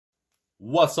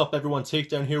What's up everyone,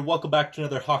 Takedown here. Welcome back to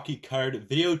another hockey card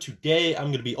video. Today I'm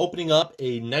going to be opening up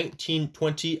a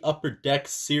 1920 Upper Deck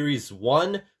Series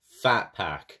 1 Fat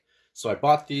Pack. So I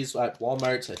bought these at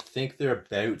Walmart. I think they're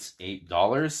about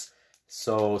 $8.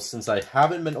 So since I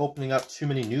haven't been opening up too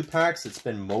many new packs, it's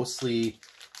been mostly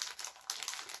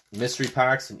mystery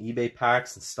packs and eBay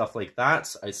packs and stuff like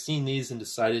that. I seen these and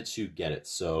decided to get it.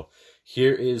 So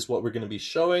here is what we're going to be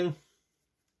showing.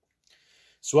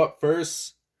 So up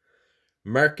first,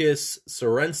 Marcus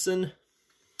Sorensen,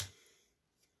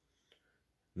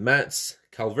 Mats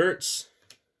Calverts,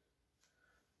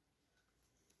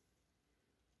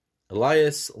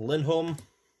 Elias Lindholm,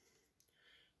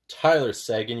 Tyler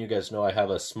Seguin. You guys know I have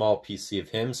a small PC of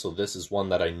him, so this is one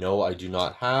that I know I do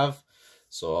not have,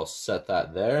 so I'll set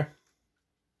that there.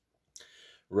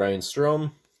 Ryan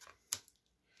Strome,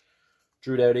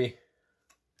 Drew Doughty.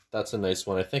 That's a nice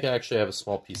one. I think I actually have a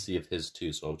small PC of his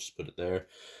too, so I'll just put it there.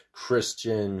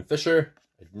 Christian Fischer.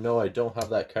 I know I don't have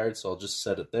that card, so I'll just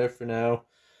set it there for now.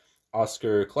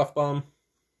 Oscar Klefbom.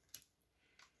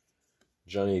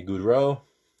 Johnny Gaudreau.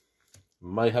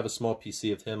 Might have a small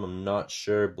PC of him, I'm not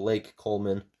sure. Blake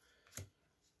Coleman.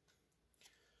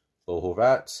 Bo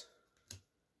Horvat.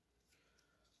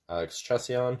 Alex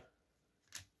Chession.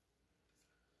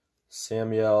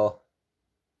 Samuel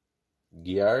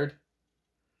Guillard.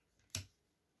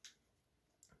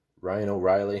 Ryan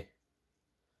O'Reilly.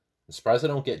 I'm surprised I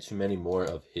don't get too many more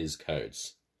of his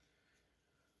cards.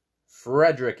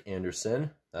 Frederick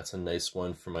Anderson. That's a nice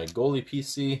one for my goalie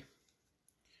PC.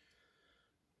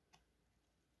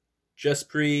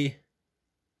 Jesperi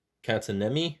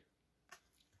Katanemi.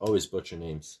 Always butcher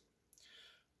names.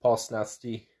 Paul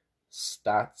Stastny.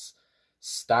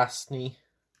 Stastny.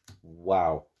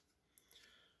 Wow.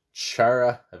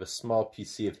 Chara. I have a small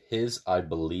PC of his, I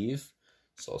believe.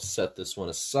 So I'll set this one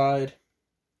aside.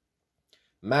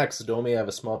 Max Domi, I have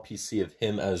a small PC of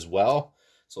him as well.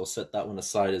 So I'll set that one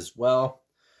aside as well.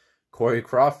 Corey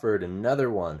Crawford,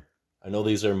 another one. I know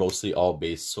these are mostly all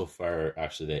base so far.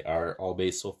 Actually, they are all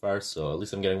base so far. So at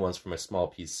least I'm getting ones for my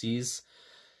small PCs.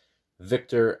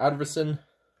 Victor Arvidsson,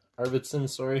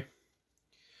 sorry.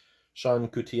 Sean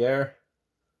Coutier.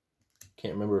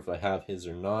 Can't remember if I have his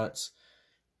or not.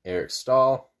 Eric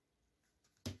Stahl.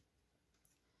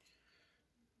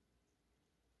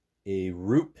 A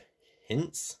Roop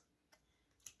Hintz.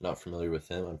 Not familiar with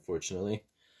him, unfortunately.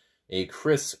 A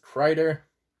Chris Kreider.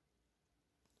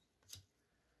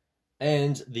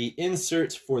 And the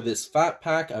insert for this Fat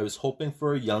Pack, I was hoping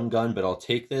for a Young Gun, but I'll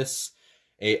take this.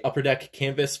 A Upper Deck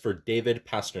Canvas for David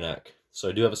Pastrnak. So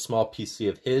I do have a small PC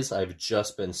of his. I've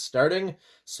just been starting,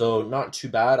 so not too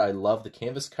bad. I love the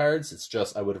Canvas cards. It's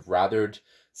just I would have rathered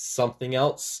something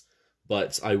else,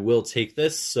 but I will take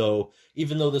this. So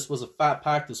even though this was a Fat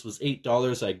Pack, this was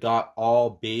 $8, I got all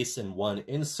base and one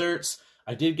inserts.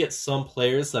 I did get some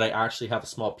players that I actually have a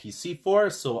small PC for,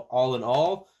 so all in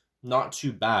all, not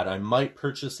too bad. I might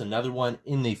purchase another one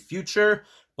in the future,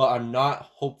 but I'm not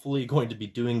hopefully going to be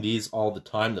doing these all the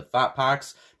time, the Fat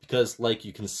Packs, because like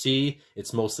you can see,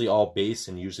 it's mostly all base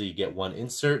and usually you get one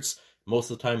inserts. Most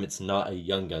of the time, it's not a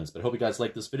Young Guns. But I hope you guys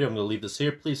like this video. I'm going to leave this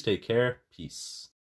here. Please take care. Peace.